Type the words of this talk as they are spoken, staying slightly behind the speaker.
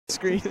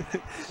screen.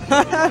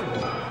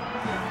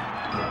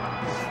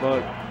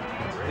 Fuck.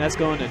 That's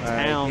going to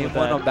town with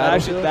that.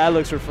 Actually, that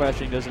looks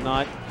refreshing, does it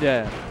not?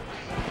 Yeah.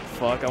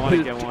 Fuck, I want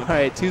to get one. All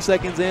right, 2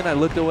 seconds in, I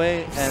looked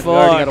away, and we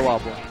already got a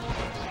wobble.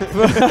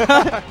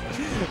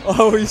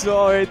 Oh, we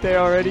saw it right there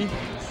already?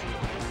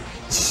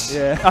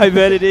 Yeah. I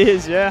bet it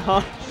is, yeah,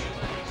 huh?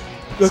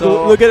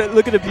 Look at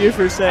the beer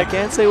for a sec. I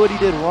can't say what he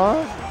did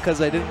wrong, because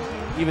I didn't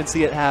even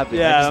see it happen.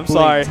 Yeah, I'm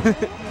sorry.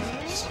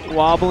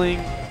 Wobbling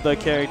the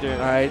character. All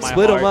right,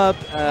 split him up.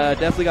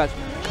 Definitely got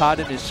caught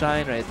in his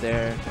shine right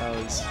there. That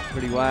was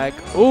pretty whack.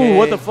 Ooh, okay.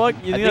 What the fuck?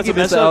 You think that's a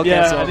mess up?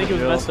 Yeah, I think it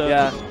was messed up.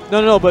 Yeah.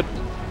 No, but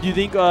do you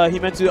think he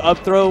meant to up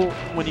throw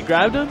when he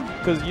grabbed him?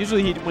 Because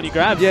usually when he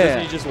grabs,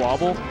 doesn't he just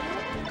wobble?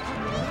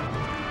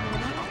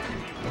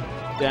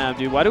 Damn,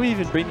 dude, why do we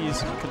even bring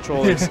these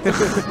controllers?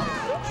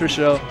 For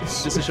show.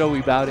 Just to show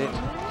we bout it.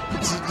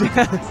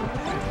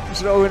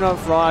 Show we're not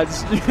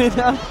frauds.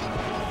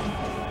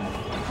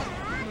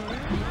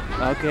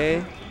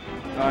 Okay.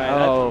 All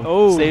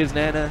right. Saves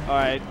Nana. All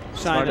right.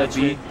 Shine that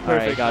B. Perfect. All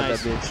right, got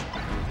nice. that bitch.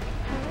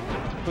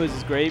 Who is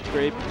this? Grape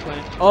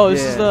playing? Oh,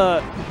 this is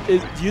the.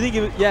 Do you think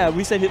it was, yeah,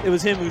 we said it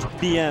was him who's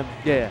BM.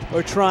 Yeah.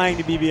 Or trying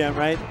to be BM,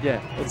 right? Yeah.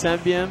 It's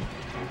MBM.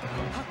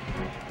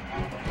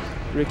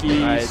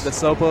 Ricky. All right, the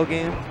Sopo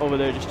game. Over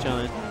there just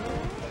chilling.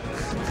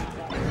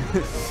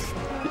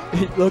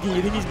 Loki,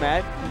 you think he's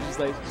mad? He's just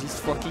like, these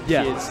fucking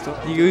kids.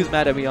 He was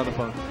mad at me on the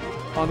phone.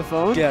 On the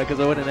phone? Yeah, because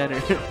I wouldn't enter.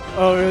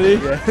 Oh, really?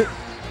 Yeah.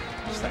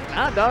 Just like,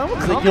 nah, dog,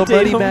 I'm like, your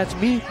buddy matched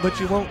me, but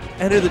you won't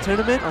enter the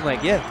tournament? I'm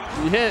like, yeah.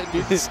 Yeah,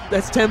 dude,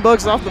 that's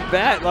 $10 off the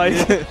bat. Like,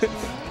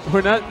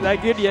 we're not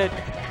that good yet.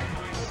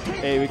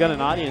 Hey, we got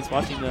an audience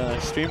watching the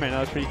stream right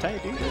now. It's pretty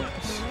tight, dude.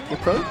 You're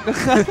pro?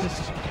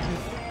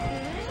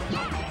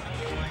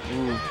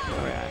 Ooh,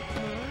 all right.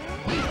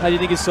 How do you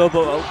think his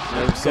Sopo? Oh,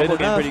 Sopo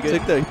game pretty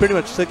good. He pretty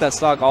much took that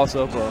stock all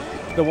Sopo.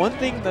 The one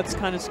thing that's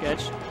kind of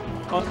sketch,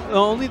 the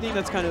only thing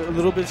that's kind of a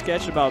little bit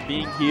sketch about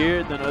being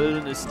here than other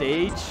than the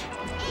stage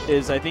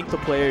is I think the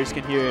players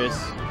can hear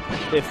us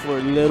if we're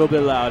a little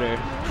bit louder.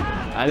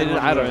 I don't know.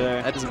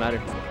 That doesn't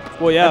matter.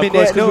 Well, yeah, I mean, of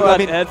course, because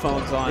we got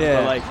headphones on. Yeah.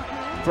 But like,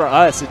 for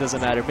us, it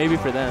doesn't matter. Maybe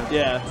for them.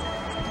 Yeah.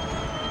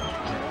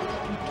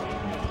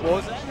 What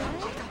was that?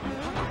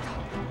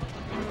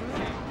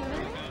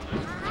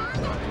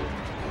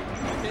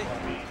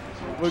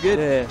 We're good.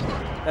 Yeah.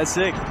 That's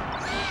sick.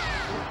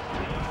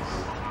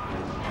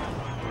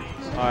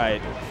 All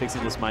right,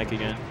 fixing this mic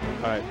again.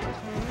 All right.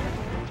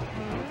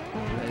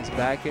 Nice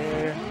back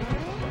air.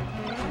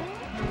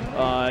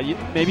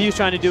 Maybe he was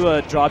trying to do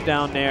a drop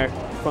down there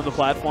from the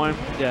platform.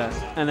 Yeah.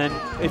 And then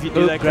if you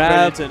do that,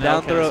 grab, into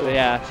down throw. Cancel.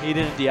 Yeah, he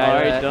didn't DI All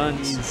right, that. done.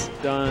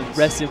 Done.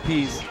 Rest in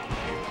peace.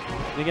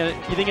 You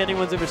think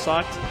anyone's ever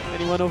socked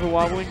anyone over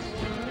wobbling?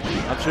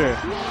 I'm sure.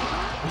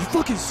 Are you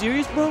fucking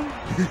serious, bro?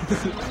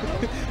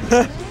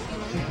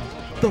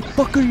 The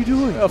fuck are you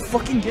doing? A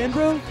fucking again,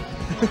 bro?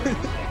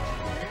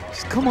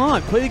 Just come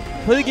on, play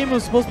the game that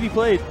was supposed to be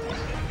played.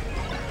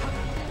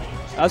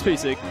 That was pretty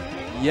sick.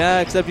 Yeah,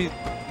 except he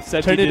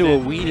turned into a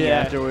weenie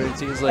afterwards.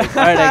 He was like,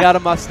 all right, I got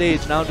him off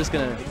stage. Now I'm just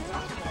going to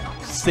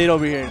sit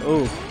over here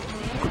and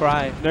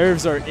cry.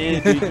 Nerves are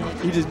in, dude.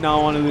 He does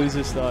not want to lose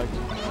his stock.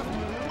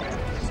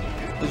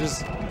 It's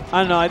just,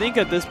 I don't know. I think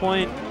at this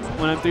point,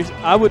 when I'm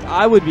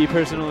I would be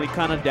personally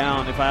kind of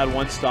down if I had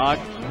one stock.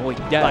 Well,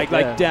 yeah,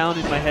 like down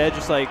in my head,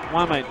 just like,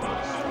 why am I?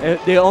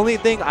 The only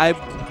thing I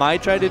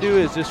might try to do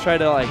is just try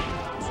to like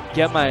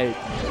get my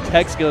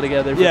tech skill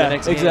together for the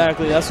next game.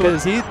 Exactly. That's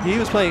what he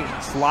was playing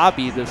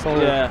sloppy this whole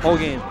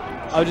game.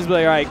 I would just be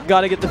like, all right,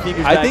 gotta get the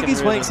fingers. I think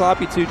he's playing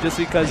sloppy too, just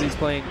because he's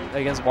playing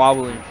against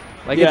wobbling.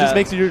 Like it just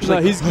makes you just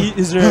like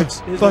his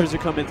nerves are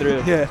coming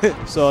through.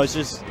 Yeah. So it's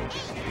just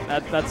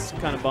that's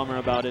kind of bummer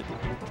about it.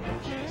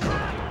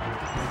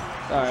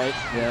 All right.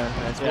 Yeah.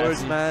 Nice forward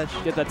smash.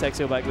 Get that tech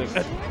skill back. Like,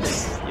 you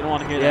don't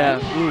want to hear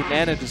that. Yeah. Ooh,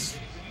 Nana just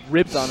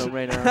ripped on him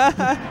right now.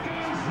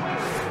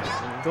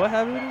 Do I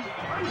have it?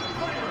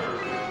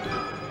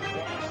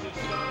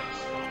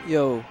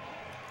 Yo.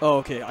 Oh,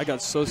 okay. I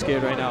got so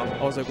scared right now.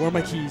 I was like, where are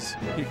my keys?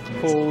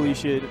 Holy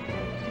shit.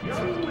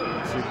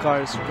 It's your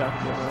car's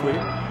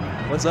wait.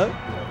 What's up?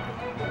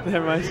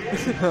 Never mind.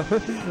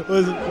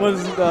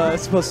 wasn't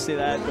supposed to say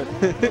that,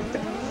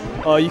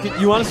 but oh,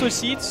 you want to switch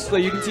seats so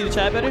you can see the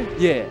chat better?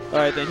 Yeah. All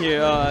right, then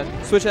here,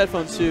 switch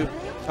headphones too.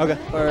 Okay.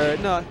 Or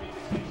no.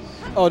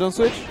 Oh, don't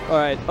switch. All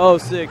right. Oh,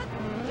 sick.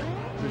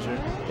 For sure.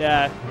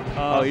 Yeah.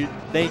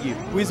 Thank you.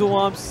 Weasel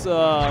Womp's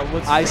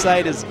what's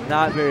eyesight is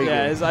not very good.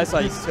 Yeah, his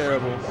eyesight is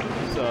terrible.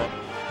 So,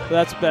 but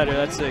that's better.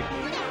 That's sick.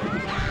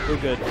 We're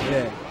good.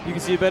 Yeah. You can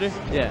see it better?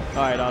 Yeah.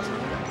 All right.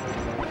 Awesome.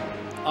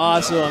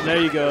 Awesome.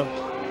 There you go.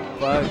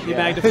 He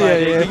magnified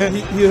it.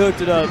 He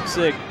hooked it up.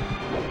 Sick.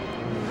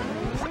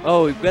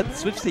 Oh, we got to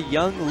switch to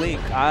Young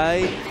Link.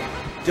 I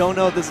don't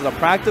know if this is a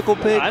practical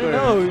pick. I don't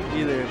know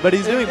either. But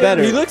he's doing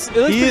better. He looks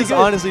he is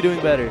honestly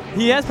doing better.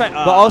 He has but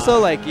also,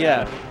 like,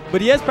 but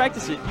he has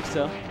practiced it, you can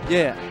tell.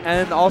 Yeah,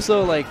 and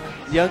also, like,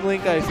 Young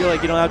Link, I feel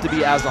like you don't have to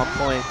be as on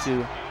point,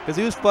 too. Because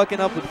he was fucking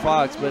up with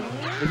Fox, but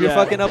if you're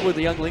fucking up with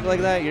a Young Link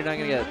like that, you're not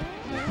going to get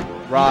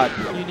rod.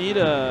 You need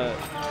a.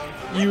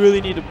 You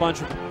really need a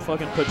bunch of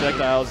fucking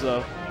projectiles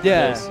though.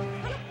 Yeah.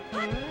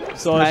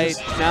 So it's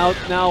just,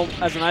 now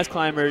as an ice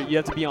climber, you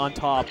have to be on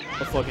top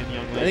of fucking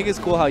Young Link. I think it's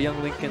cool how Young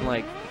Link can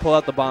like pull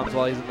out the bombs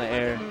while he's in the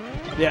air.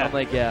 Yeah. I'm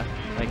like, yeah.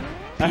 Like,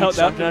 I held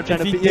that.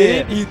 If he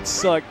did, he'd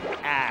suck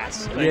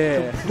ass. Like,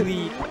 yeah.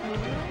 Complete.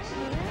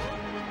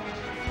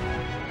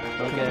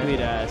 Okay. Complete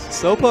ass.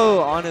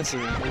 Sopo,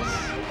 honestly, is.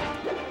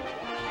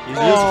 He's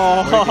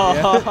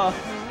Oh.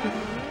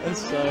 That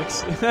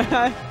sucks.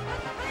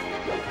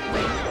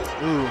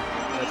 Ooh,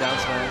 a down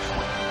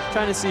smash.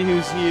 Trying to see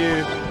who's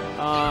here.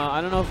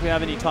 I don't know if we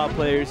have any top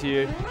players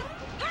here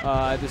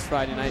at this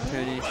Friday night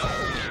tourney.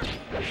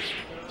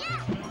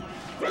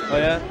 Oh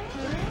yeah?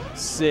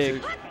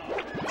 Sick.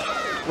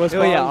 What's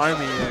yeah,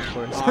 Army, of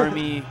course.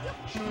 Army.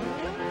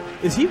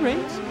 Is he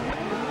ranked?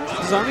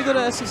 Does Army go to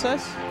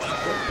SSS?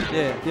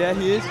 Yeah. Yeah,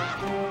 he is.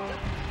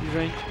 He's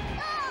ranked.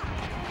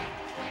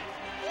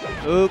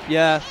 Oop,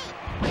 yeah.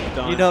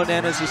 Done. You know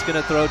Nana's just going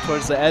to throw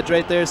towards the edge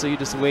right there, so you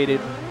just waited.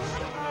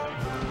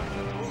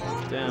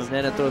 Damn.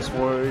 Nana throws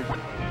forward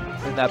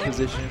in that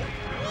position.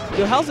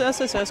 Yo, how's the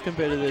SSS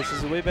compared to this?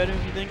 Is it way better,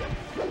 you think?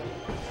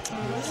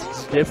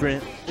 It's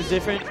different. It's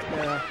different?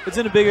 Yeah. It's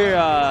in a bigger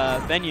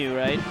venue,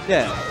 right?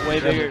 Yeah. Way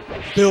bigger.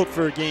 Built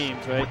for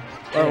games, right?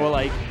 Or well,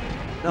 like...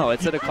 No,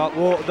 it's at a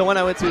well, the one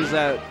I went to is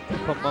at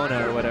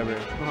Pomona or whatever.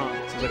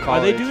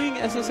 Are they doing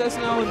SSS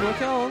now in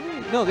NorCal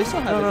only? No, they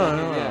still have it.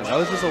 No. Yeah. That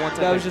was just a one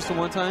time. That was just a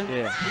one time?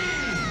 Yeah.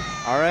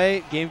 All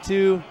right, game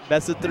 2,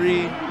 best of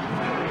 3.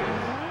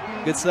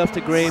 Good stuff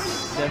to Grape,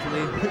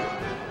 definitely.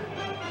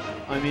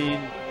 I mean,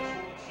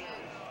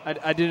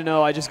 I didn't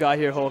know. I just got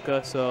here,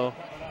 Holka, so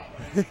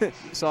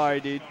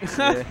sorry, dude.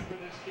 Yeah.